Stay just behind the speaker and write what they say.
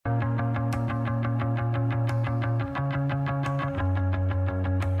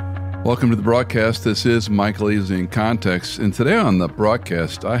Welcome to the broadcast. This is Michael Easley in Context. And today on the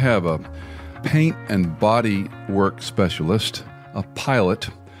broadcast, I have a paint and body work specialist, a pilot,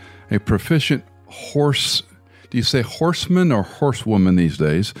 a proficient horse, do you say horseman or horsewoman these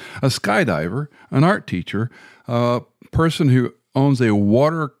days, a skydiver, an art teacher, a person who owns a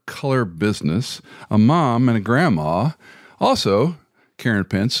watercolor business, a mom and a grandma. Also, Karen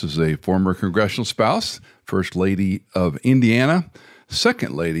Pence is a former congressional spouse, First Lady of Indiana,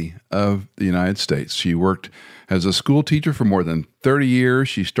 Second Lady of the United States. She worked as a school teacher for more than 30 years.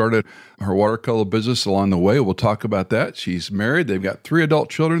 She started her watercolor business along the way. We'll talk about that. She's married. They've got 3 adult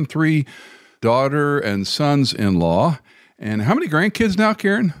children, 3 daughter and sons-in-law. And how many grandkids now,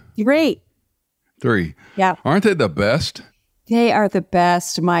 Karen? 3. 3. Yeah. Aren't they the best? They are the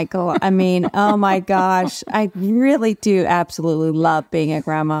best, Michael. I mean, oh my gosh. I really do absolutely love being a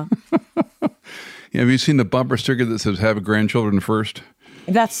grandma. Have you seen the bumper sticker that says, have grandchildren first?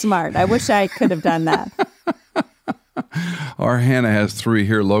 That's smart. I wish I could have done that. Our Hannah has 3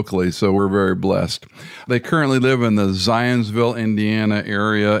 here locally, so we're very blessed. They currently live in the Zionsville, Indiana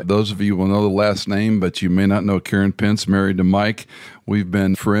area. Those of you will know the last name, but you may not know Karen Pence, married to Mike. We've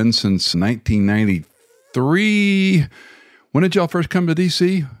been friends since 1993. When did y'all first come to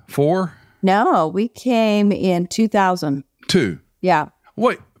D.C.? 4? No, we came in 2000. 2? Yeah.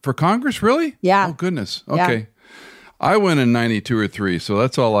 Wait, for Congress, really? Yeah. Oh, goodness. Okay. Yeah. I went in 92 or 3, so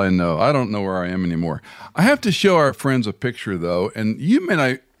that's all I know. I don't know where I am anymore. I have to show our friends a picture, though, and you may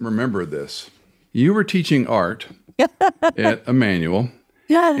not remember this. You were teaching art at Emmanuel,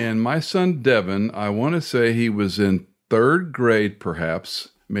 and my son, Devin, I want to say he was in 3rd grade, perhaps,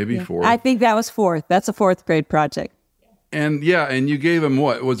 maybe 4th. I think that was 4th. That's a 4th grade project. And and you gave him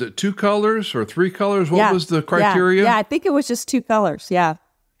what? Was it 2 colors or 3 colors? What was the criteria? Yeah, I think it was just 2 colors, yeah.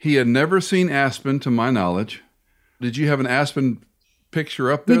 He had never seen aspen, to my knowledge. Did you have an aspen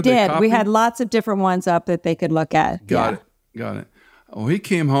picture up there? We did. We had lots of different ones up that they could look at. Got it. Well, he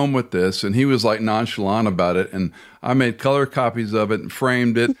came home with this, and he was like nonchalant about it, and I made color copies of it and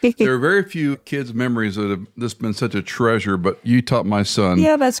framed it. There are very few kids' memories that have this been such a treasure, but you taught my son.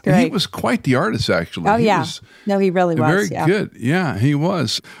 Yeah, that's great. And he was quite the artist, actually. Oh, yeah. No, he really was. Very good. Yeah, he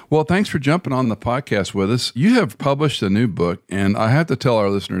was. Well, thanks for jumping on the podcast with us. You have published a new book, and I have to tell our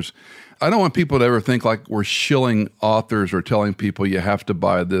listeners, I don't want people to ever think like we're shilling authors or telling people you have to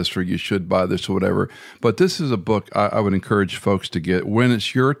buy this or you should buy this or whatever. But this is a book I would encourage folks to get when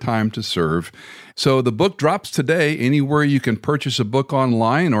it's your time to serve. So the book drops today anywhere you can purchase a book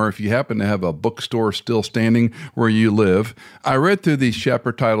online, or if you happen to have a bookstore still standing where you live. I read through these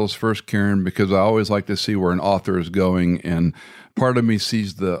chapter titles first, Karen, because I always like to see where an author is going, and part of me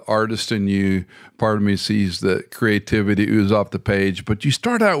sees the artist in you. Part of me sees the creativity ooze off the page. But you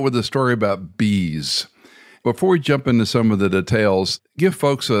start out with a story about bees. Before we jump into some of the details, give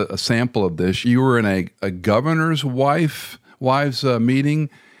folks a sample of this. You were in a governor's wives meeting,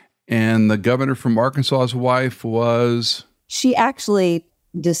 and the governor from Arkansas's wife was? She actually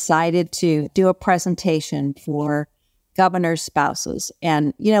decided to do a presentation for governor's spouses.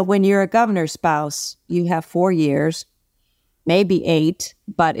 And, when you're a governor's spouse, you have 4 years, maybe 8,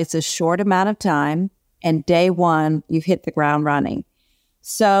 but it's a short amount of time. And day 1, you hit the ground running.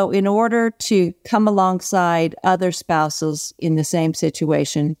 So in order to come alongside other spouses in the same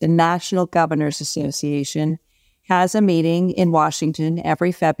situation, the National Governors Association has a meeting in Washington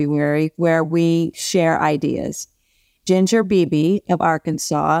every February where we share ideas. Ginger Beebe of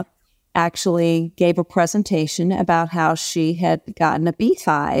Arkansas actually gave a presentation about how she had gotten a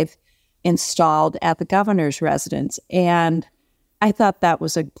beehive installed at the governor's residence. And I thought that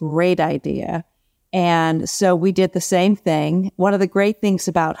was a great idea. And so we did the same thing. One of the great things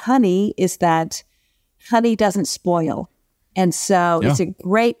about honey is that honey doesn't spoil. And so it's a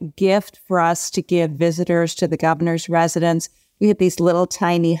great gift for us to give visitors to the governor's residence. We had these little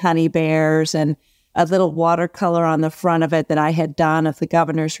tiny honey bears and a little watercolor on the front of it that I had done of the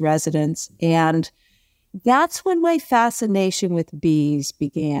governor's residence. And that's when my fascination with bees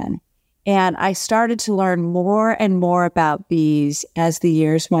began. And I started to learn more and more about bees as the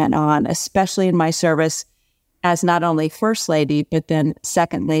years went on, especially in my service as not only First Lady, but then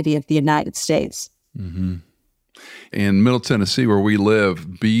Second Lady of the United States. Mm-hmm. In Middle Tennessee, where we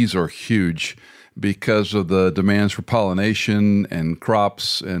live, bees are huge because of the demands for pollination and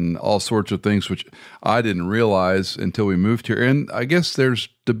crops and all sorts of things, which I didn't realize until we moved here. And I guess there's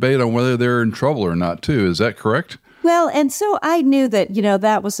debate on whether they're in trouble or not, too. Is that correct? Well, and so I knew that,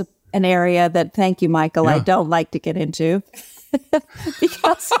 that was an area that, thank you, Michael, I don't like to get into.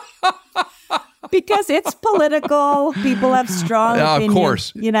 Because because it's political. People have strong opinions. Of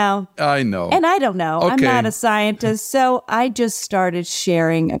course. I know. And I don't know. Okay. I'm not a scientist. So I just started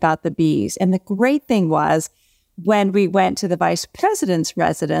sharing about the bees. And the great thing was, when we went to the vice president's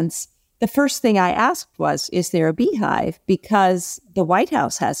residence, the first thing I asked was, is there a beehive? Because the White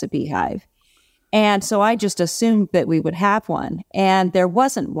House has a beehive. And so I just assumed that we would have one, and there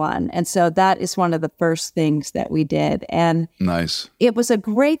wasn't one. And so that is one of the first things that we did. And nice. It was a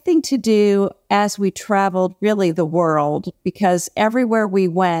great thing to do as we traveled really the world, because everywhere we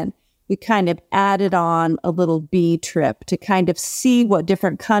went, we kind of added on a little bee trip to kind of see what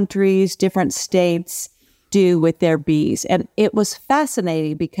different countries, different states do with their bees. And it was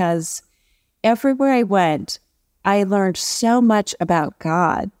fascinating because everywhere I went, I learned so much about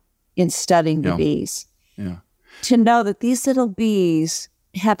God in studying the bees. Yeah. To know that these little bees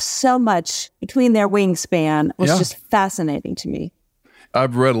have so much between their wingspan was just fascinating to me.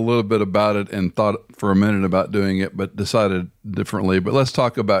 I've read a little bit about it and thought for a minute about doing it, but decided differently. But let's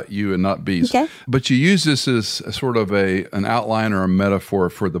talk about you and not bees. Okay. But you use this as sort of an outline or a metaphor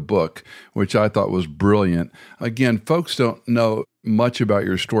for the book, which I thought was brilliant. Again, folks don't know much about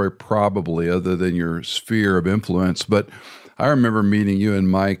your story probably other than your sphere of influence. But I remember meeting you and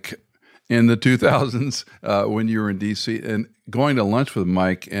Mike in the 2000s when you were in D.C. and going to lunch with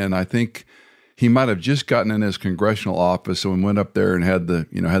Mike, and I think he might have just gotten in his congressional office, and we went up there and had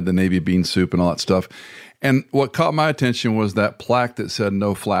the Navy bean soup and all that stuff. And what caught my attention was that plaque that said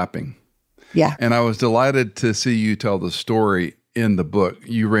 "No flapping." Yeah. And I was delighted to see you tell the story in the book.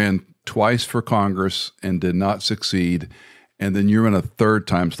 You ran twice for Congress and did not succeed, and then you ran a third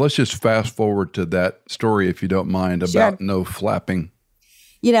time. So let's just fast forward to that story, if you don't mind, about no flapping.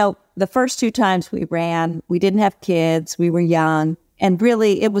 The first two times we ran, we didn't have kids, we were young, and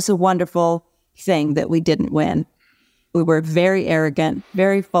really it was a wonderful thing that we didn't win. We were very arrogant,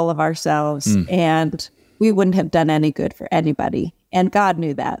 very full of ourselves, and we wouldn't have done any good for anybody. And God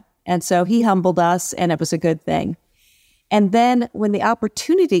knew that. And so he humbled us, and it was a good thing. And then when the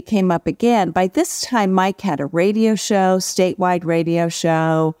opportunity came up again, by this time, Mike had a radio show, statewide radio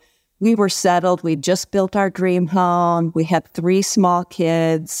show. We were settled. We'd just built our dream home. We had 3 small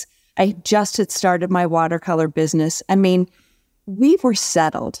kids. I just had started my watercolor business. I mean, we were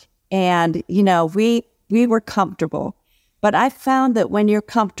settled. And, we were comfortable. But I found that when you're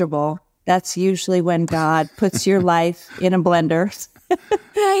comfortable, that's usually when God puts your life in a blender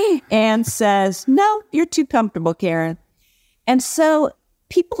and says, no, you're too comfortable, Karen. And so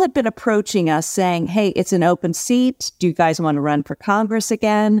people had been approaching us saying, hey, it's an open seat. Do you guys want to run for Congress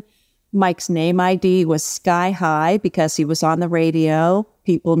again? Mike's name ID was sky high because he was on the radio.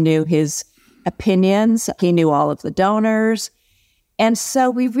 People knew his opinions. He knew all of the donors. And so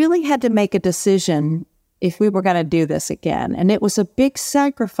we really had to make a decision if we were going to do this again. And it was a big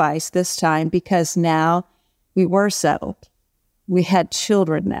sacrifice this time because now we were settled. We had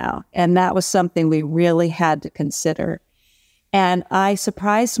children now. And that was something we really had to consider. And I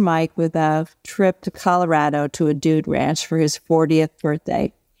surprised Mike with a trip to Colorado to a dude ranch for his 40th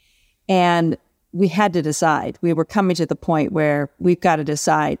birthday. And we had to decide. We were coming to the point where we've got to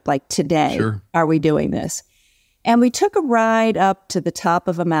decide, like today, Are we doing this? And we took a ride up to the top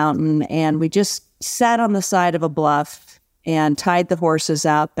of a mountain, and we just sat on the side of a bluff and tied the horses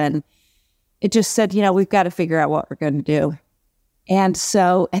up. And it just said, we've got to figure out what we're going to do. And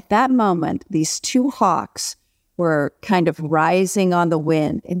so at that moment, these 2 hawks were kind of rising on the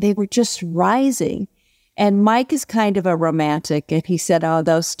wind, and they were just rising. And Mike is kind of a romantic, and he said, oh,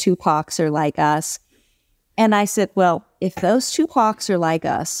 those 2 hawks are like us. And I said, well, if those 2 hawks are like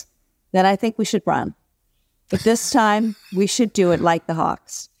us, then I think we should run. But this time, we should do it like the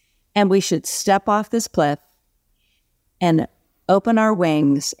hawks. And we should step off this cliff and open our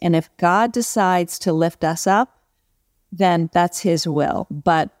wings. And if God decides to lift us up, then that's his will.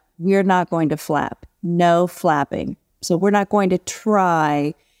 But we're not going to flap. No flapping. So we're not going to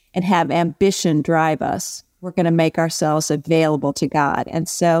try and have ambition drive us. We're going to make ourselves available to God. And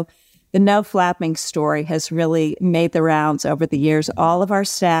so the no flapping story has really made the rounds over the years. All of our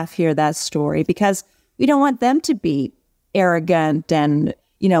staff hear that story because we don't want them to be arrogant and,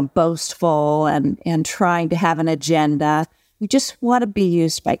 boastful and trying to have an agenda. We just want to be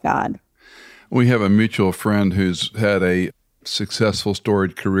used by God. We have a mutual friend who's had a successful,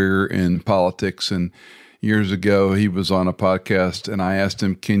 storied career in politics. And years ago, he was on a podcast, and I asked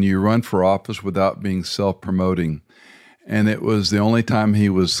him, can you run for office without being self-promoting? And it was the only time he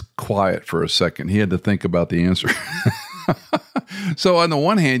was quiet for a second. He had to think about the answer. So on the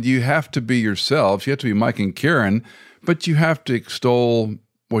one hand, you have to be yourselves. You have to be Mike and Karen, but you have to extol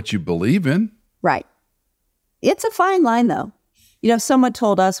what you believe in. Right. It's a fine line, though, Someone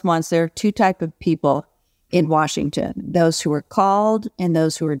told us once there are two types of people in Washington, those who are called and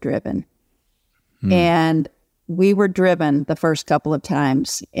those who are driven. And we were driven the first couple of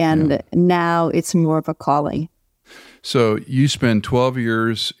times, and now it's more of a calling. So you spend 12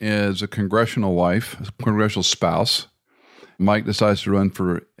 years as a congressional wife, a congressional spouse. Mike decides to run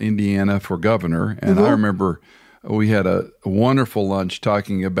for Indiana for governor. And I remember we had a wonderful lunch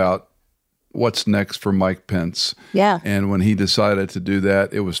talking about what's next for Mike Pence. Yeah. And when he decided to do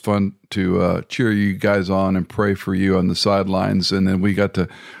that, it was fun to cheer you guys on and pray for you on the sidelines. And then we got to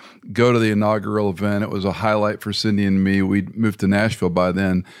go to the inaugural event. It was a highlight for Cindy and me. We'd moved to Nashville by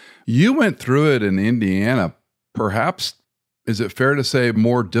then. You went through it in Indiana, perhaps, is it fair to say,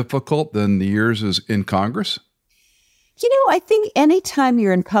 more difficult than the years as in Congress? I think anytime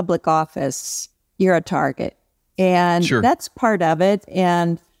you're in public office, you're a target. And that's part of it.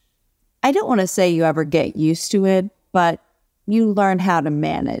 And I don't want to say you ever get used to it, but you learn how to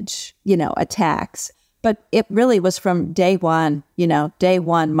manage, attacks. But it really was from day one. Day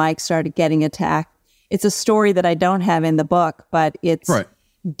one, Mike started getting attacked. It's a story that I don't have in the book, but it's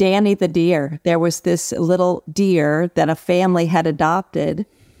Danny the deer. There was this little deer that a family had adopted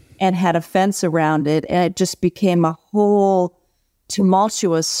and had a fence around it. And it just became a whole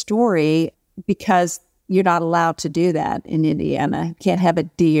tumultuous story because you're not allowed to do that in Indiana. You can't have a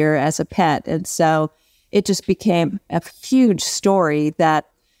deer as a pet. And so it just became a huge story that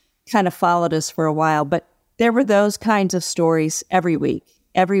kind of followed us for a while. But there were those kinds of stories every week.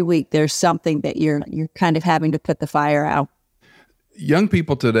 Every week there's something that you're kind of having to put the fire out. Young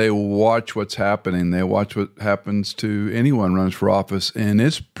people today watch what's happening. They watch what happens to anyone who runs for office, and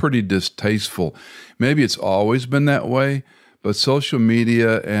it's pretty distasteful. Maybe it's always been that way, but social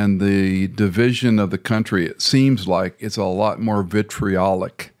media and the division of the country, it seems like it's a lot more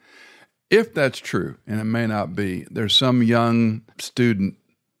vitriolic. If that's true, and it may not be, there's some young student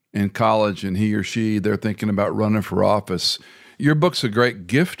in college and he or she, they're thinking about running for office. Your book's a great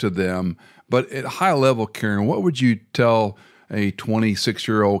gift to them, but at high level, Karen, what would you tell a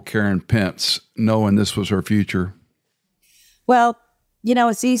 26-year-old Karen Pence, knowing this was her future? Well,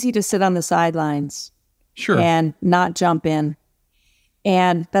 it's easy to sit on the sidelines and not jump in.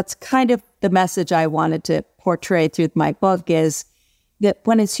 And that's kind of the message I wanted to portray through my book is that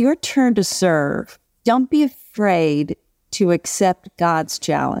when it's your turn to serve, don't be afraid to accept God's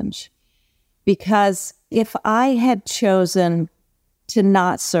challenge. Because if I had chosen to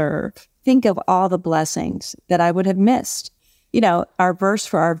not serve, think of all the blessings that I would have missed. Our verse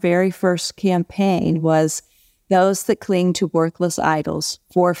for our very first campaign was, those that cling to worthless idols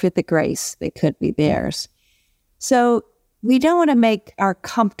forfeit the grace that could be theirs. So we don't want to make our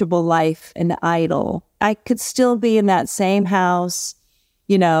comfortable life an idol. I could still be in that same house,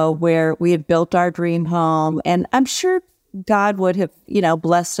 where we had built our dream home. And I'm sure God would have,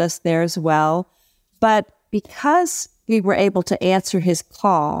 blessed us there as well. But because we were able to answer his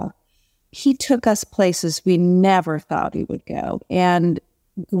call, he took us places we never thought he would go and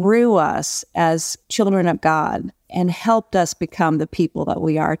grew us as children of God and helped us become the people that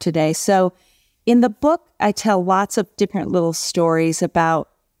we are today. So in the book, I tell lots of different little stories about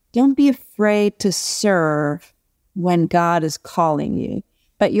don't be afraid to serve when God is calling you.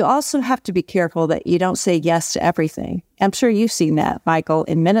 But you also have to be careful that you don't say yes to everything. I'm sure you've seen that, Michael,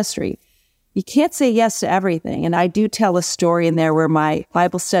 in ministry. You can't say yes to everything. And I do tell a story in there where my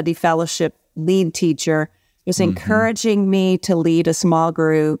Bible study fellowship lead teacher was encouraging me to lead a small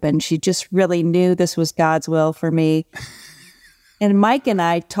group. And she just really knew this was God's will for me. And Mike and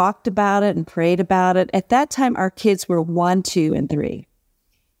I talked about it and prayed about it. At that time, our kids were 1, 2, and 3.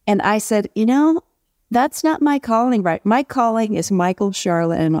 And I said, that's not my calling, right? My calling is Michael,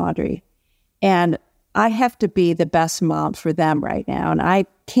 Charlotte, and Audrey. And I have to be the best mom for them right now. And I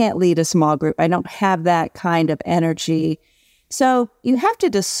can't lead a small group. I don't have that kind of energy. So you have to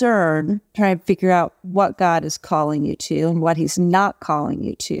discern, try and figure out what God is calling you to and what he's not calling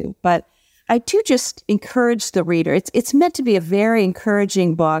you to. But I do just encourage the reader. It's meant to be a very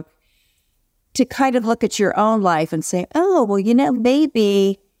encouraging book to kind of look at your own life and say, oh, well,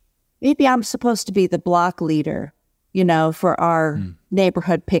 maybe I'm supposed to be the block leader, for our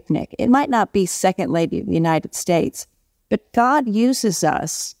neighborhood picnic. It might not be second lady of the United States, but God uses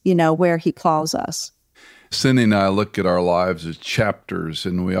us, where he calls us. Cindy and I look at our lives as chapters,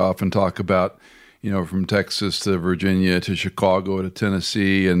 and we often talk about, from Texas to Virginia to Chicago to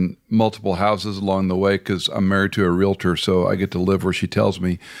Tennessee and multiple houses along the way because I'm married to a realtor, so I get to live where she tells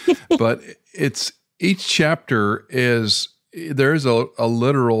me. But it's each chapter there is a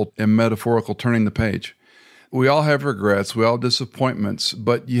literal and metaphorical turning the page. We all have regrets. We all have disappointments,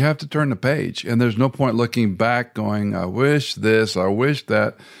 but you have to turn the page. And there's no point looking back going, I wish this, I wish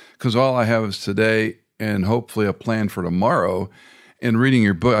that, because all I have is today and hopefully a plan for tomorrow. In reading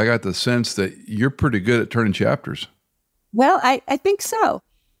your book, I got the sense that you're pretty good at turning chapters. Well, I think so.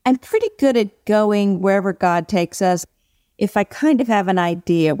 I'm pretty good at going wherever God takes us. If I kind of have an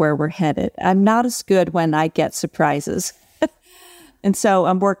idea where we're headed, I'm not as good when I get surprises. And so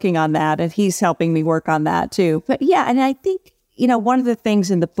I'm working on that, and he's helping me work on that too. But yeah, and I think, one of the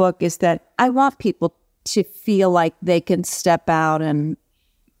things in the book is that I want people to feel like they can step out and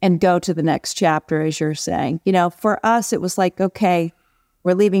go to the next chapter, as you're saying. For us, it was like, okay,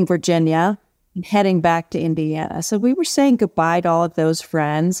 we're leaving Virginia and heading back to Indiana. So we were saying goodbye to all of those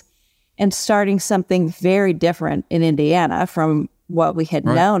friends and starting something very different in Indiana from what we had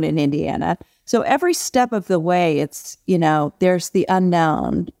known in Indiana. So every step of the way, it's, there's the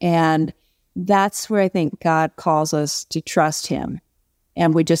unknown. And that's where I think God calls us to trust him.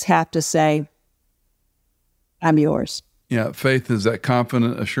 And we just have to say, I'm yours. Yeah, faith is that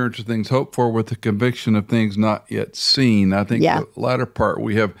confident assurance of things hoped for with the conviction of things not yet seen. I think the latter part,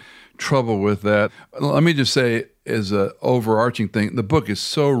 we have trouble with that. Let me just say, as an overarching thing, the book is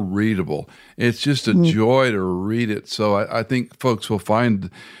so readable. It's just a joy to read it. So I think folks will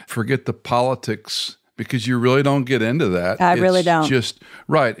forget the politics, because you really don't get into that. I really don't. Just,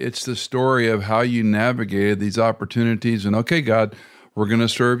 right. It's the story of how you navigated these opportunities. And, okay, God, we're going to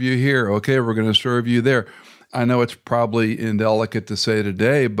serve you here. Okay, we're going to serve you there. I know it's probably indelicate to say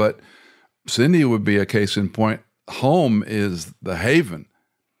today, but Cindy would be a case in point. Home is the haven.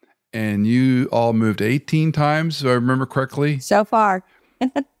 And you all moved 18 times, if I remember correctly? So far.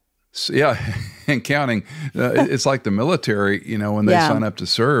 So, yeah, and counting. It's like the military, when they sign up to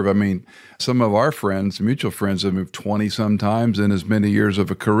serve. I mean, some of our friends, mutual friends, have moved 20 sometimes in as many years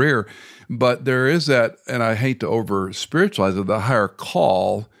of a career. But there is that, and I hate to over-spiritualize it, the higher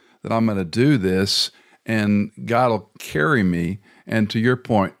call that I'm going to do this, and God will carry me. And to your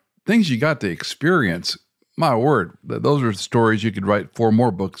point, things you got to experience, my word, those are stories you could write 4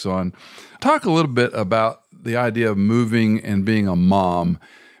 more books on. Talk a little bit about the idea of moving and being a mom,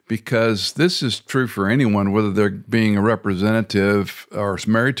 because this is true for anyone, whether they're being a representative or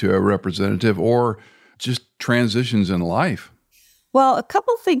married to a representative or just transitions in life. Well, a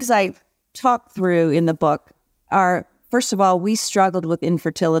couple things I talked through in the book are, first of all, we struggled with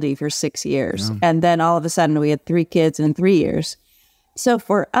infertility for 6 years. Yeah. And then all of a sudden we had 3 kids in 3 years. So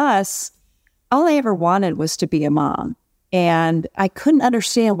for us, all I ever wanted was to be a mom. And I couldn't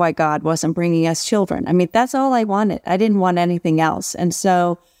understand why God wasn't bringing us children. I mean, that's all I wanted. I didn't want anything else. And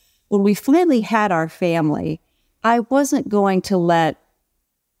so when we finally had our family, I wasn't going to let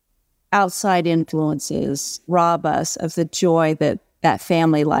outside influences rob us of the joy that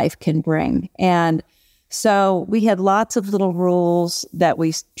family life can bring. And so we had lots of little rules that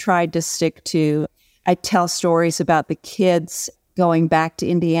we tried to stick to. I tell stories about the kids going back to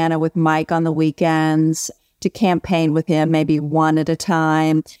Indiana with Mike on the weekends to campaign with him, maybe one at a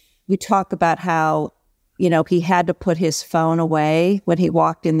time. We talk about how, he had to put his phone away when he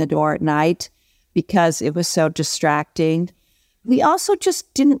walked in the door at night because it was so distracting. We also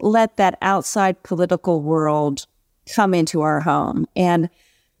just didn't let that outside political world come into our home. And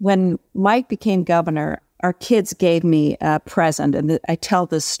when Mike became governor, our kids gave me a present, and I tell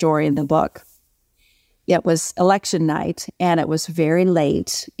this story in the book. It was election night, and it was very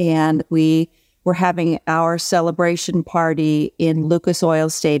late, and we were having our celebration party in Lucas Oil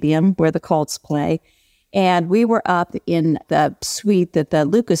Stadium, where the Colts play, and we were up in the suite that the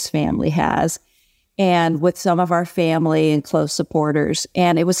Lucas family has, and with some of our family and close supporters,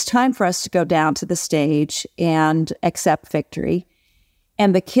 and it was time for us to go down to the stage and accept victory.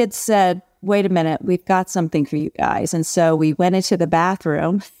 And the kids said, wait a minute, we've got something for you guys. And so we went into the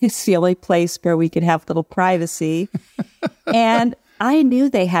bathroom. It's the only place where we could have a little privacy. And I knew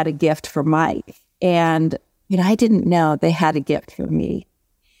they had a gift for Mike. And, I didn't know they had a gift for me.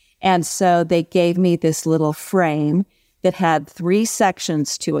 And so they gave me this little frame that had 3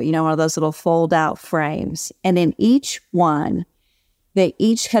 sections to it, one of those little fold-out frames. And in each one, they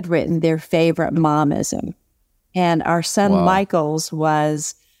each had written their favorite momism. And our son Michael's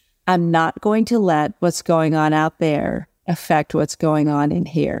was, I'm not going to let what's going on out there affect what's going on in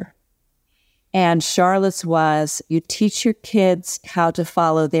here. And Charlotte's was, you teach your kids how to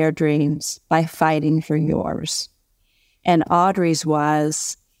follow their dreams by fighting for yours. And Audrey's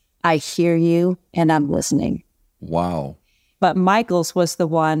was, I hear you and I'm listening. Wow. But Michael's was the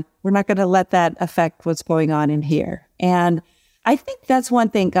one, we're not going to let that affect what's going on in here. And I think that's one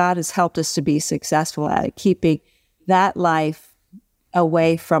thing God has helped us to be successful at, keeping that life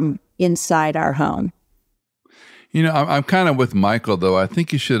away from inside our home. You know, I'm kind of with Michael, though. I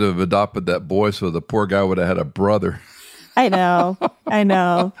think you should have adopted that boy so the poor guy would have had a brother. I know.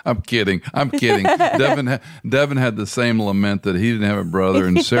 I'm kidding. Devin had the same lament that he didn't have a brother,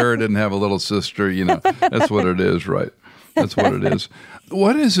 and Sarah didn't have a little sister. You know, that's what it is, right? That's what it is.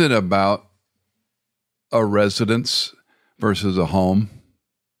 What is it about a residence versus a home?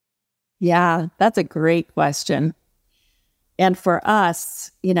 Yeah, that's a great question. And for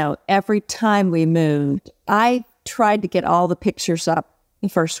us, you know, every time we moved, I tried to get all the pictures up the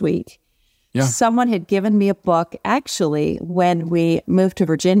first week. Yeah. Someone had given me a book, actually, when we moved to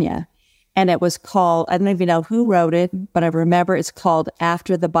Virginia. And it was called, I don't even know who wrote it, but I remember it's called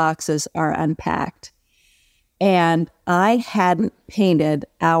After the Boxes Are Unpacked. And I hadn't painted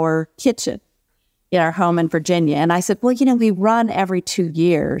our kitchen in our home in Virginia. And I said, well, you know, we run every 2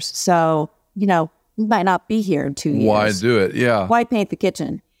 years. So, you know, we might not be here in 2 years. Why do it? Yeah. Why paint the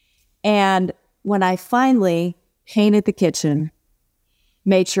kitchen? And when I finally painted the kitchen,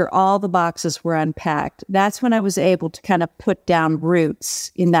 made sure all the boxes were unpacked, that's when I was able to kind of put down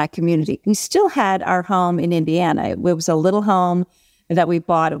roots in that community. We still had our home in Indiana. It was a little home that we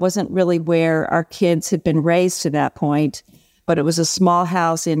bought. It wasn't really where our kids had been raised to that point, but it was a small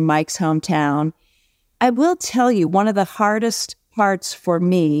house in Mike's hometown. I will tell you, one of the hardest parts for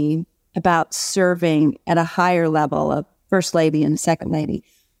me about serving at a higher level of first lady and second lady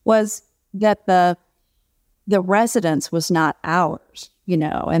was that the residence was not ours, you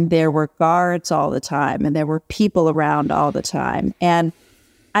know, and there were guards all the time and there were people around all the time. And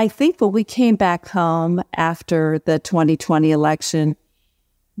I think when we came back home after the 2020 election,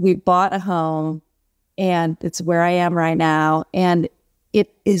 we bought a home, and it's where I am right now. And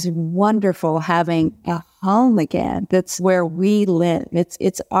it is wonderful having a home again. That's where we live.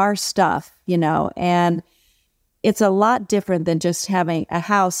 It's our stuff, you know, and it's a lot different than just having a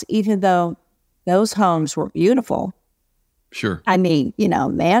house, even though those homes were beautiful. Sure. I mean, you know,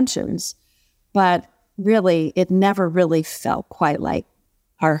 mansions, but really, it never really felt quite like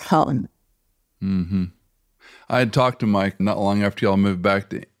our home. Mm-hmm. I had talked to Mike not long after y'all moved back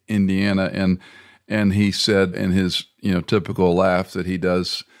to Indiana, and he said in his, you know, typical laugh that he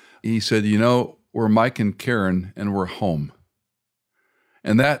does, he said, you know, we're Mike and Karen and we're home.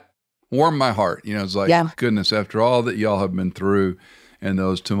 And that warmed my heart. You know, it's like, goodness, after all that y'all have been through and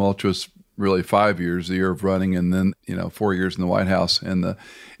those tumultuous, really 5 years, the year of running, and then, you know, 4 years in the White House, and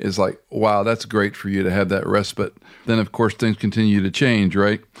it's like, wow, that's great for you to have that respite. Then, of course, things continue to change,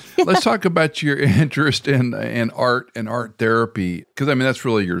 right? Let's talk about your interest in art and art therapy, because, I mean, that's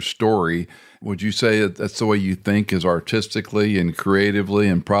really your story. Would you say that that's the way you think, is artistically and creatively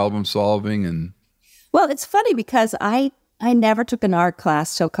and problem solving? And well, it's funny because I never took an art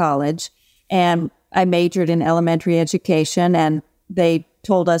class till college, and I majored in elementary education, and they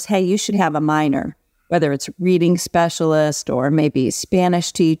told us, hey, you should have a minor, whether it's reading specialist or maybe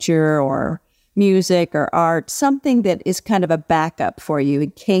Spanish teacher or music or art, something that is kind of a backup for you in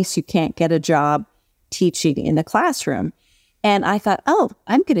case you can't get a job teaching in the classroom. And I thought, oh,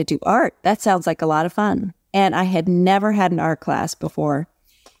 I'm going to do art. That sounds like a lot of fun. And I had never had an art class before.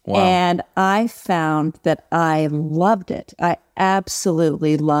 Wow. And I found that I loved it. I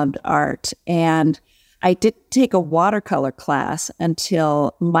absolutely loved art. And I didn't take a watercolor class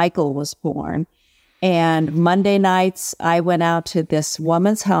until Michael was born. And Monday nights, I went out to this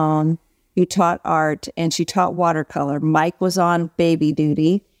woman's home who taught art, and she taught watercolor. Mike was on baby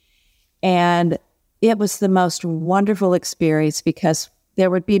duty. And it was the most wonderful experience because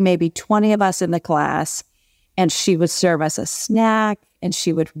there would be maybe 20 of us in the class, and she would serve us a snack, and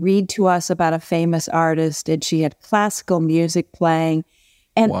she would read to us about a famous artist, and she had classical music playing.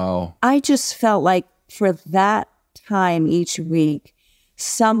 And wow. I just felt like for that time each week,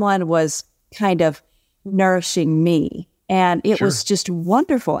 someone was kind of nourishing me. And it was just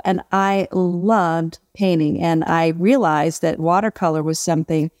wonderful. And I loved painting. And I realized that watercolor was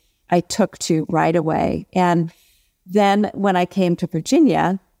something I took to right away. And then when I came to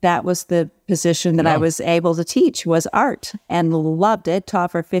Virginia, that was the position that I was able to teach, was art, and loved it.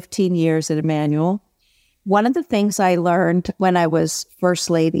 Taught for 15 years at Emmanuel. One of the things I learned when I was First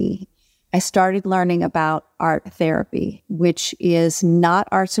Lady, I started learning about art therapy, which is not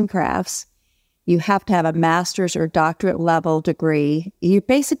arts and crafts. You have to have a master's or doctorate level degree. You're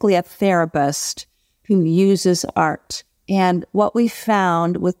basically a therapist who uses art. And what we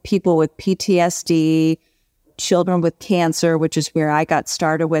found with people with PTSD, children with cancer, which is where I got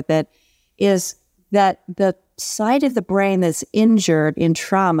started with it, is that the side of the brain that's injured in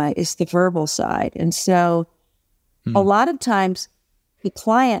trauma is the verbal side. And so a lot of times the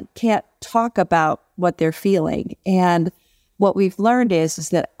client can't talk about what they're feeling. And what we've learned is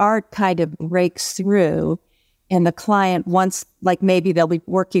that art kind of breaks through And the client wants, like maybe they'll be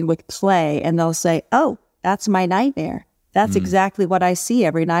working with clay and they'll say, oh, that's my nightmare. That's exactly what I see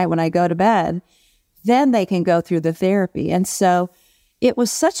every night when I go to bed. Then they can go through the therapy. And so it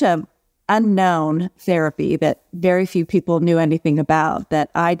was such a unknown therapy that very few people knew anything about, that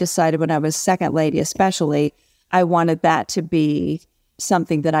I decided when I was second lady especially, I wanted that to be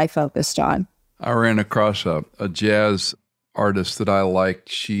something that I focused on. I ran across a jazz artist that I liked.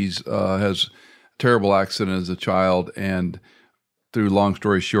 She's has terrible accident as a child, and through long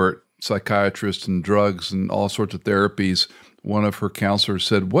story short, psychiatrists and drugs and all sorts of therapies, one of her counselors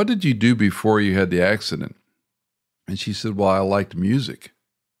said, "What did you do before you had the accident?" And she said, "Well, I liked music."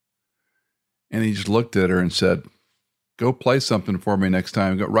 And he just looked at her and said, "Go play something for me next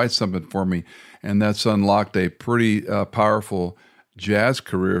time. Go write something for me." And that's unlocked a pretty powerful jazz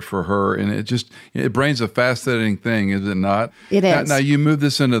career for her. And it brings a fascinating thing, is it not? It is. Now you moved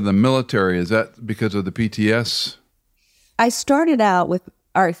this into the military. Is that because of the PTS? I started out with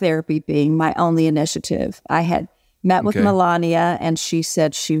art therapy being my only initiative. I had met with Melania, and she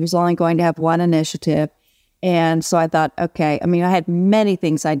said she was only going to have one initiative. And so I thought, okay, I mean, I had many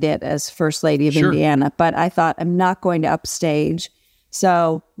things I did as First Lady of Indiana, but I thought I'm not going to upstage.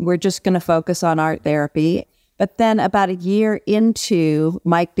 So we're just going to focus on art therapy. But then about a year into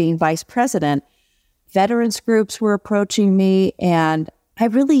Mike being vice president, veterans groups were approaching me, and I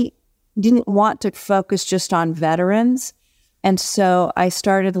really didn't want to focus just on veterans. And so I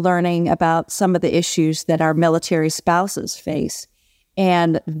started learning about some of the issues that our military spouses face.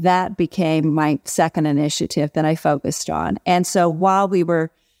 And that became my second initiative that I focused on. And so while we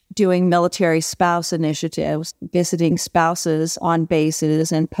were doing military spouse initiatives, visiting spouses on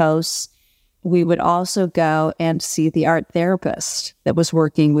bases and posts, we would also go and see the art therapist that was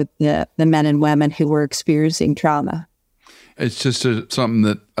working with the men and women who were experiencing trauma. It's just something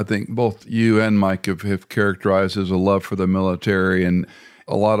that I think both you and Mike have characterized as a love for the military, and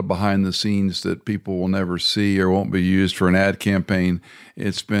a lot of behind the scenes that people will never see or won't be used for an ad campaign.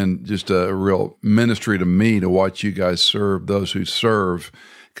 It's been just a real ministry to me to watch you guys serve those who serve,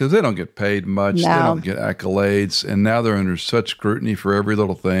 because they don't get paid much. No. They don't get accolades. And now they're under such scrutiny for every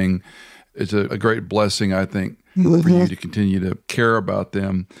little thing. It's a great blessing, I think, for you to continue to care about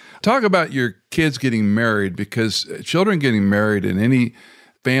them. Talk about your kids getting married, because children getting married in any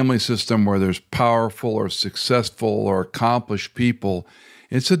family system where there's powerful or successful or accomplished people,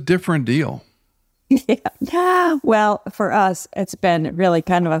 it's a different deal. Yeah. Well, for us, it's been really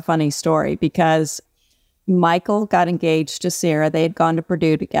kind of a funny story, because Michael got engaged to Sarah. They had gone to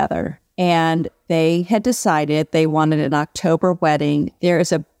Purdue together, and they had decided they wanted an October wedding. There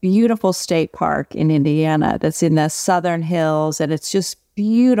is a beautiful state park in Indiana that's in the Southern Hills, and it's just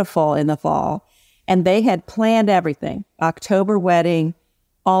beautiful in the fall. And they had planned everything. October wedding,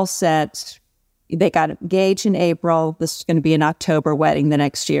 all set. They got engaged in April. This is going to be an October wedding the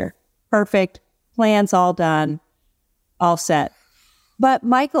next year. Perfect. Plans all done, all set. But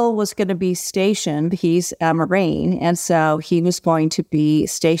Michael was going to be stationed. He's a Marine, and so he was going to be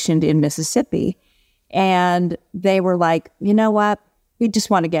stationed in Mississippi. And they were like, you know what? We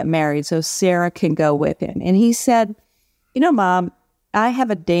just want to get married so Sarah can go with him. And he said, you know, Mom, I have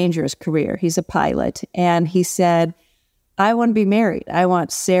a dangerous career. He's a pilot. And he said, I want to be married. I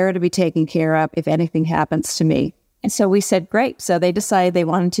want Sarah to be taken care of if anything happens to me. And so we said, great. So they decided they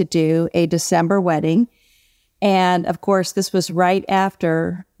wanted to do a December wedding. And of course, this was right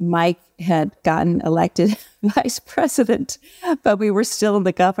after Mike had gotten elected vice president, but we were still in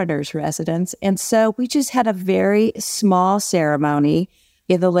the governor's residence. And so we just had a very small ceremony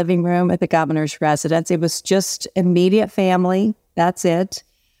in the living room at the governor's residence. It was just immediate family. That's it.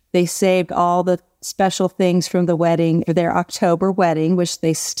 They saved all the special things from the wedding for their October wedding, which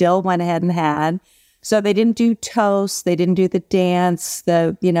they still went ahead and had. So they didn't do toasts, they didn't do the dance,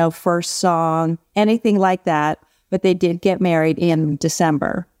 the, first song, anything like that. But they did get married in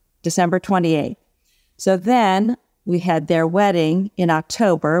December 28th. So then we had their wedding in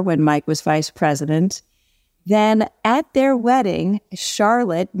October when Mike was vice president. Then at their wedding,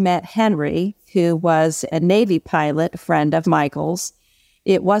 Charlotte met Henry, who was a Navy pilot, a friend of Michael's.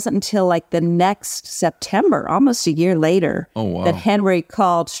 It wasn't until like the next September, almost a year later, that Henry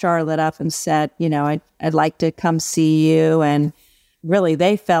called Charlotte up and said, I'd like to come see you. And really,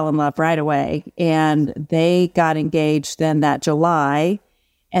 they fell in love right away. And they got engaged then that July.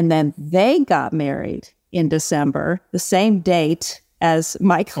 And then they got married in December, the same date as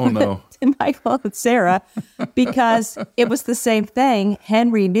Michael, Michael and Sarah, because it was the same thing.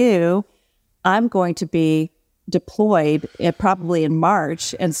 Henry knew, I'm going to be deployed probably in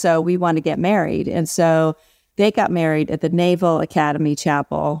March. And so we want to get married. And so they got married at the Naval Academy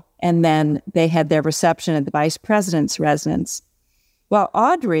Chapel. And then they had their reception at the vice president's residence. Well,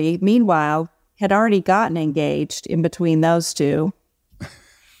 Audrey, meanwhile, had already gotten engaged in between those two.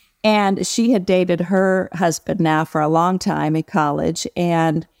 And she had dated her husband now for a long time in college.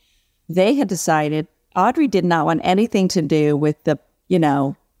 And they had decided Audrey did not want anything to do with the,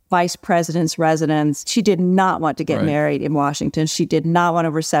 vice president's residence. She did not want to get married in Washington. She did not want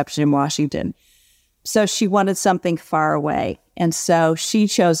a reception in Washington. So she wanted something far away. And so she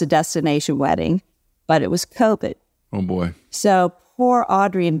chose a destination wedding, but it was COVID. Oh, boy. So poor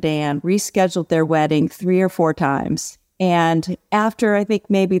Audrey and Dan rescheduled their wedding 3 or 4 times. And after, I think,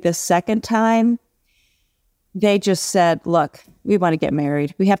 maybe the second time, they just said, look, we want to get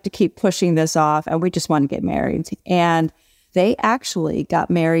married. We have to keep pushing this off, and we just want to get married. And they actually got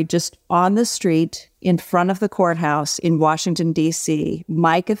married just on the street in front of the courthouse in Washington, D.C.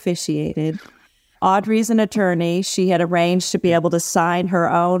 Mike officiated. Audrey's an attorney. She had arranged to be able to sign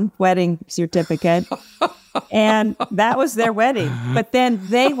her own wedding certificate. And that was their wedding. But then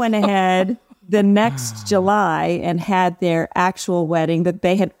they went ahead the next July and had their actual wedding that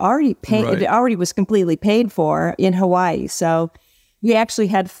they had already paid. It already was completely paid for in Hawaii. So we actually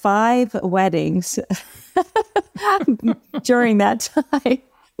had 5 weddings during that time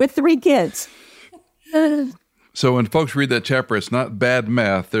with 3 kids. So when folks read that chapter, it's not bad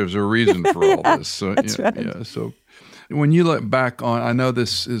math. There's a reason for all this. So, that's right. Yeah. So when you look back on, I know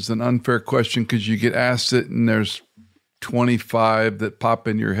this is an unfair question because you get asked it and there's 25 that pop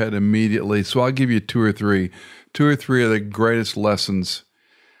in your head immediately. So I'll give you 2 or 3. 2 or 3 of the greatest lessons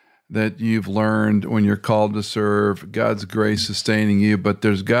that you've learned when you're called to serve, God's grace sustaining you, but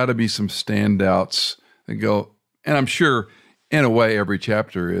there's got to be some standouts that go, and I'm sure in a way every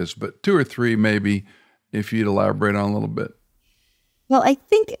chapter is, but 2 or 3 maybe if you'd elaborate on a little bit. Well, I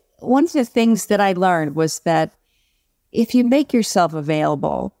think one of the things that I learned was that if you make yourself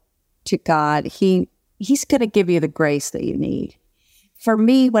available to God, He's going to give you the grace that you need. For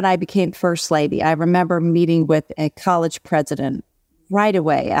me, when I became First Lady, I remember meeting with a college president right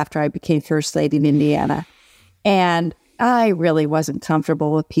away after I became First Lady in Indiana. And I really wasn't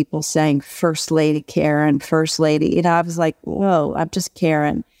comfortable with people saying First Lady Karen, First Lady. I was like, whoa, I'm just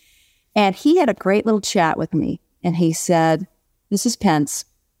Karen. And he had a great little chat with me. And he said, Mrs. Pence,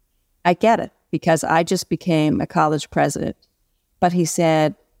 I get it because I just became a college president. But he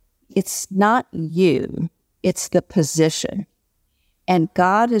said, it's not you, it's the position. And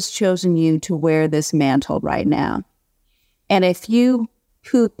God has chosen you to wear this mantle right now. And if you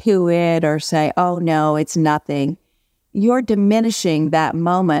poo-poo it or say, oh, no, it's nothing, you're diminishing that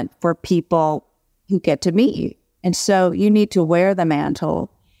moment for people who get to meet you. And so you need to wear the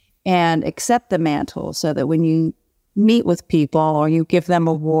mantle and accept the mantle so that when you meet with people or you give them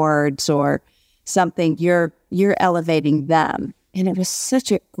awards or something, you're elevating them. And it was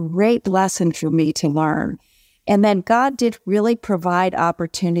such a great lesson for me to learn. And then God did really provide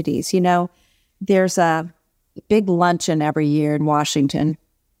opportunities. There's a big luncheon every year in Washington.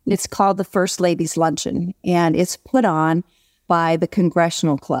 It's called the First Ladies Luncheon, and it's put on by the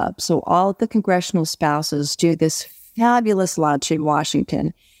Congressional Club. So all of the congressional spouses do this fabulous lunch in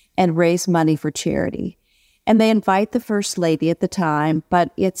Washington and raise money for charity. And they invite the First Lady at the time,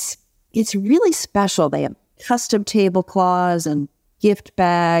 but it's really special. They have custom tablecloths and gift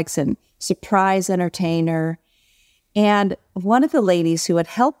bags and surprise entertainer. And one of the ladies who had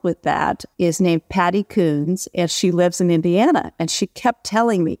helped with that is named Patty Coons, and she lives in Indiana. And she kept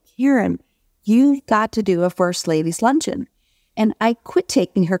telling me, Karen, you've got to do a First Ladies Luncheon. And I quit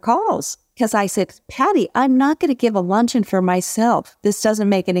taking her calls because I said, Patty, I'm not going to give a luncheon for myself. This doesn't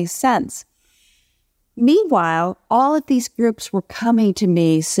make any sense. Meanwhile, all of these groups were coming to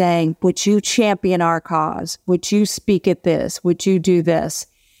me saying, would you champion our cause? Would you speak at this? Would you do this?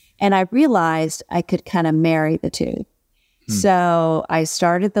 And I realized I could kind of marry the two. So I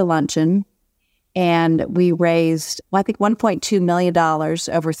started the luncheon and we raised, I think, $1.2 million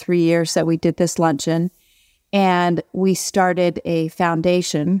over 3 years that we did this luncheon. And we started a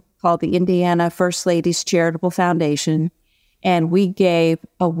foundation called the Indiana First Ladies Charitable Foundation. And we gave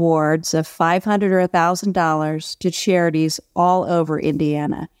awards of $500 or $1,000 to charities all over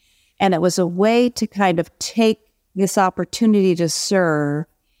Indiana. And it was a way to kind of take this opportunity to serve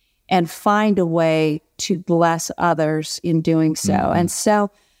and find a way to bless others in doing so. Mm-hmm. And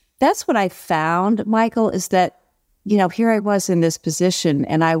so that's what I found, Michael, is that, here I was in this position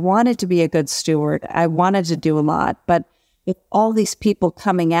and I wanted to be a good steward. I wanted to do a lot, but with all these people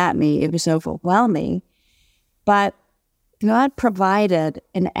coming at me, it was overwhelming. But God provided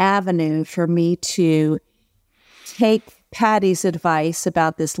an avenue for me to take Patty's advice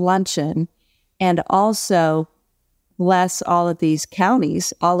about this luncheon and also bless all of these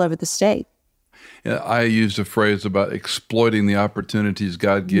counties all over the state. Yeah, I used a phrase about exploiting the opportunities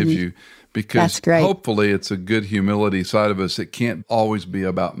God gives you, because hopefully it's a good humility side of us. It can't always be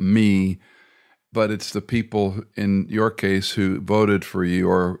about me, but it's the people in your case who voted for you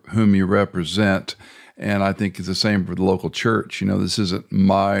or whom you represent. And I think it's the same for the local church. This isn't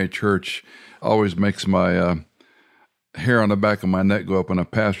my church. Always makes my hair on the back of my neck go up when a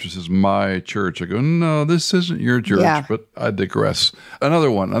pastor says my church. I go, no, this isn't your church, but I digress.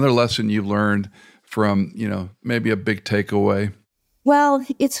 Another lesson you've learned from, maybe a big takeaway. Well,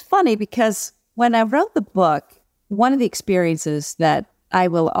 it's funny because when I wrote the book, one of the experiences that I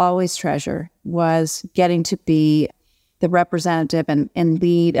will always treasure was getting to be the representative and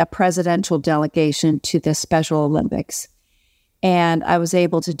lead a presidential delegation to the Special Olympics. And I was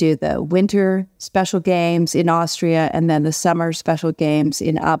able to do the winter special games in Austria and then the summer special games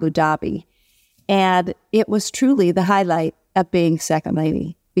in Abu Dhabi. And it was truly the highlight of being second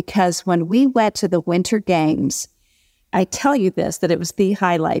lady, because when we went to the winter games, I tell you this, that it was the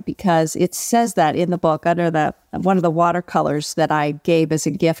highlight because it says that in the book under one of the watercolors that I gave as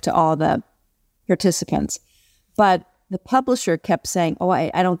a gift to all the participants. But the publisher kept saying,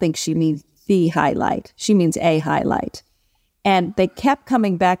 I don't think she means the highlight. She means a highlight. And they kept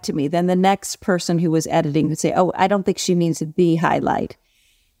coming back to me. Then the next person who was editing would say, I don't think she means the highlight.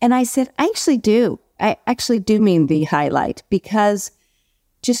 And I said, I actually do. I actually do mean the highlight, because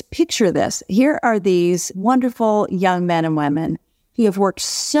just picture this. Here are these wonderful young men and women who have worked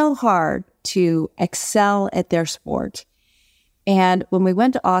so hard to excel at their sport. And when we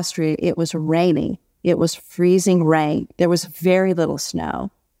went to Austria, it was raining. It was freezing rain. There was very little snow.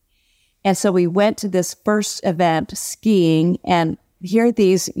 And so we went to this first event skiing, and here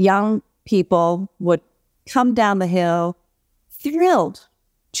these young people would come down the hill, thrilled,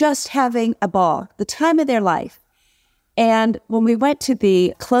 just having a ball, the time of their life. And when we went to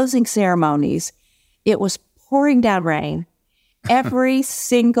the closing ceremonies, it was pouring down rain. Every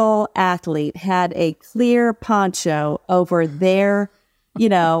single athlete had a clear poncho over their,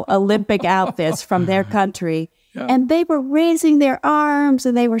 Olympic outfits from their country. Yeah. And they were raising their arms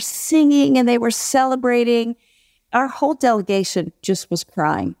and they were singing and they were celebrating. Our whole delegation just was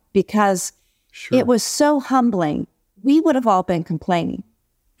crying because it was so humbling. We would have all been complaining.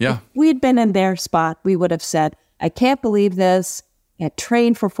 Yeah. If we had been in their spot, we would have said, I can't believe this. I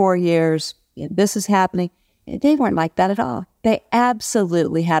trained for 4 years. And this is happening. They weren't like that at all. They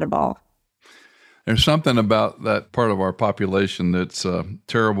absolutely had a ball. There's something about that part of our population that's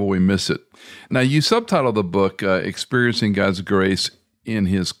terrible. We miss it. Now, you subtitle the book, Experiencing God's Grace in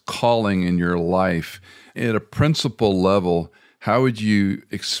His Calling in Your Life. At a principle level, how would you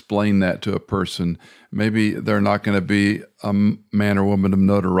explain that to a person? Maybe they're not going to be a man or woman of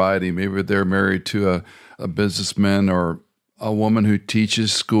notoriety. Maybe they're married to a businessman or a woman who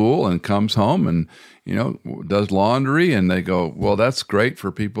teaches school and comes home and, does laundry, and they go, well, that's great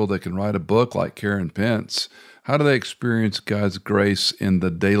for people that can write a book like Karen Pence. How do they experience God's grace in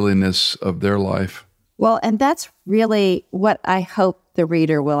the dailiness of their life? Well, and that's really what I hope the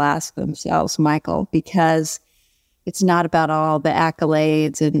reader will ask themselves, Michael, because it's not about all the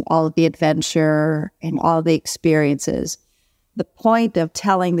accolades and all of the adventure and all the experiences. The point of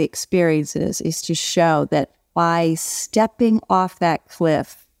telling the experiences is to show that by stepping off that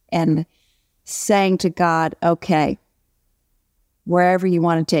cliff and saying to God, okay, wherever you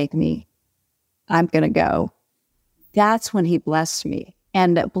want to take me, I'm going to go. That's when He blessed me.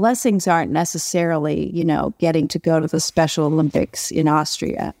 And blessings aren't necessarily, getting to go to the Special Olympics in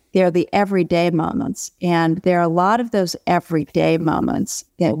Austria. They're the everyday moments. And there are a lot of those everyday moments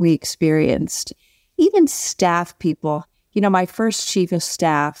that we experienced. Even staff people, my first chief of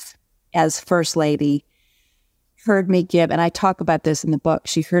staff as First Lady heard me give, and I talk about this in the book,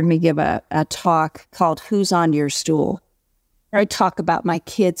 she heard me give a talk called Who's on Your Stool? Where I talk about my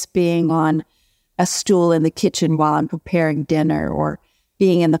kids being on a stool in the kitchen while I'm preparing dinner, or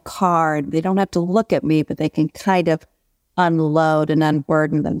being in the car. They don't have to look at me, but they can kind of unload and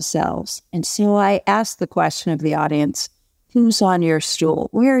unburden themselves. And so I asked the question of the audience, who's on your stool?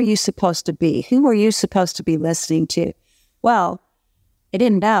 Where are you supposed to be? Who are you supposed to be listening to? Well, I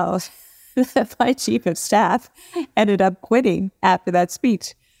didn't know that my chief of staff ended up quitting after that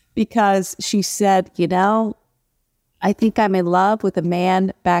speech because she said, I think I'm in love with a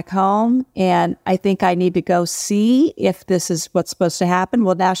man back home, and I think I need to go see if this is what's supposed to happen.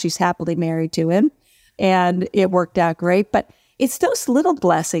 Well, now she's happily married to him, and it worked out great. But it's those little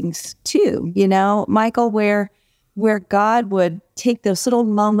blessings too, Michael, where God would take those little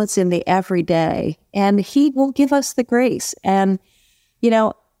moments in the everyday, and He will give us the grace. And,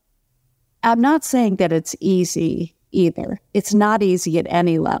 I'm not saying that it's easy either. It's not easy at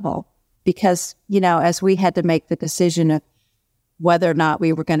any level because, as we had to make the decision of whether or not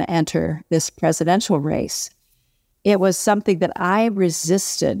we were going to enter this presidential race, it was something that I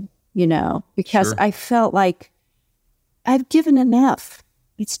resisted, because Sure. I felt like I've given enough.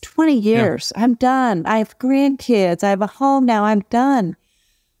 It's 20 years. Yeah. I'm done. I have grandkids. I have a home now. I'm done.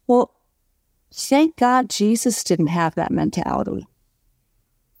 Well, thank God Jesus didn't have that mentality.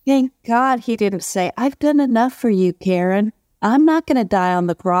 Thank God he didn't say, I've done enough for you, Karen. I'm not going to die on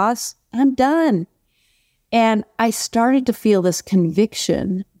the cross. I'm done. And I started to feel this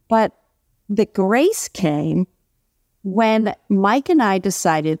conviction, but the grace came when Mike and I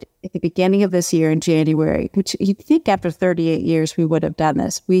decided at the beginning of this year in January, which you'd think after 38 years we would have done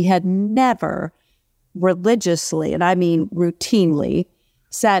this. We had never religiously, and I mean routinely,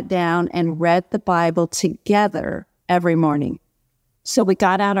 sat down and read the Bible together every morning. So we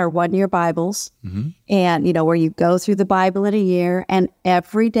got out our one-year Bibles, and, where you go through the Bible in a year, and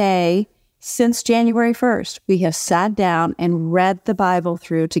every day since January 1st, we have sat down and read the Bible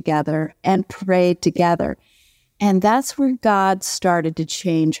through together and prayed together. And that's where God started to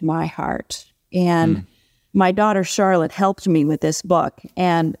change my heart. And my daughter, Charlotte, helped me with this book.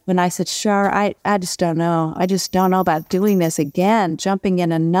 And when I said, Char, I just don't know. I just don't know about doing this again, jumping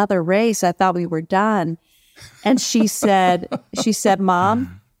in another race. I thought we were done. And she said,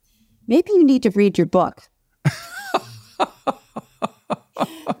 Mom, maybe you need to read your book.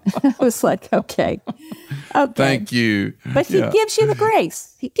 I was like, okay. Thank you. But he gives you the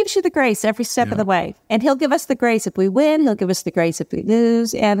grace. He gives you the grace every step of the way. And he'll give us the grace if we win. He'll give us the grace if we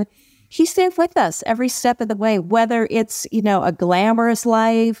lose. And he's there with us every step of the way, whether it's, a glamorous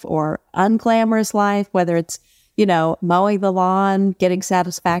life or unglamorous life, whether it's, mowing the lawn, getting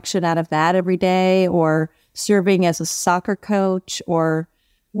satisfaction out of that every day, or serving as a soccer coach, or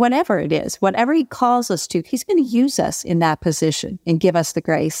whatever it is, whatever he calls us to, he's going to use us in that position and give us the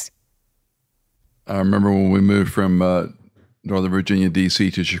grace. I remember when we moved from Northern Virginia,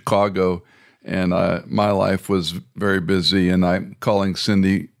 D.C. to Chicago, and my life was very busy, and I'm calling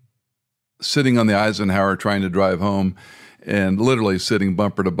Cindy, sitting on the Eisenhower trying to drive home, and literally sitting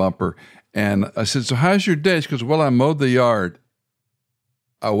bumper to bumper. And I said, so how's your day? She goes, well, I mowed the yard.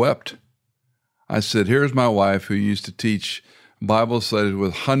 I wept. I said, here's my wife who used to teach Bible studies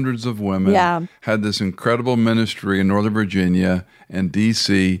with hundreds of women, had this incredible ministry in Northern Virginia and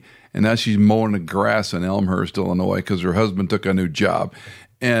D.C., and now she's mowing the grass in Elmhurst, Illinois, because her husband took a new job.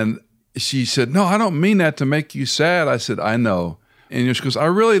 And she said, no, I don't mean that to make you sad. I said, I know. And she goes, I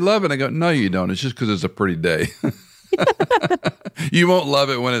really love it. I go, no, you don't. It's just because it's a pretty day. You won't love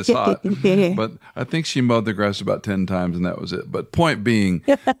it when it's hot. But I think she mowed the grass about 10 times, and that was it. But point being,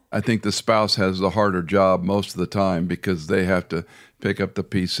 I think the spouse has the harder job most of the time because they have to pick up the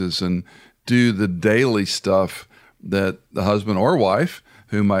pieces and do the daily stuff that the husband or wife,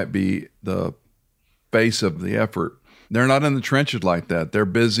 who might be the base of the effort, they're not in the trenches like that. They're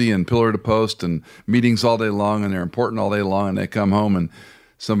busy and pillar to post and meetings all day long, and they're important all day long, and they come home and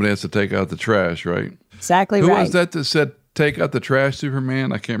somebody has to take out the trash, right? Exactly right. Who was that said, take out the trash,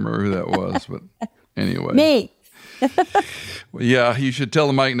 Superman? I can't remember who that was, but anyway. Me. Well, yeah, you should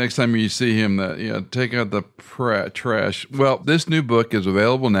tell Mike next time you see him that, take out the trash. Well, this new book is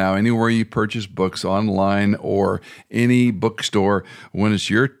available now anywhere you purchase books online or any bookstore. When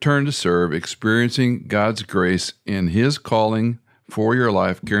it's your turn to serve, experiencing God's grace in His calling for your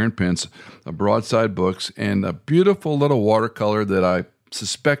life, Karen Pence, a broadside books, and a beautiful little watercolor that I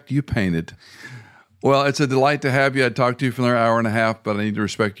suspect you painted. Well, it's a delight to have you. I'd talk to you for another hour and a half, but I need to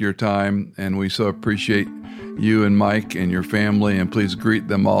respect your time, and we so appreciate you and Mike and your family, and please greet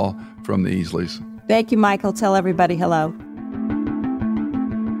them all from the Easleys. Thank you, Michael. Tell everybody hello.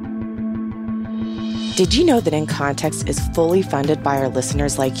 Did you know that In Context is fully funded by our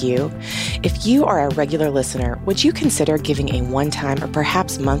listeners like you? If you are a regular listener, would you consider giving a one-time or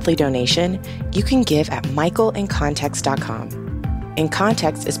perhaps monthly donation? You can give at michaelincontext.com. In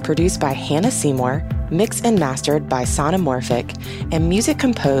Context is produced by Hannah Seymour, mixed and mastered by Sonomorphic, and music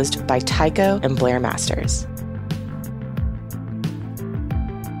composed by Tycho and Blair Masters.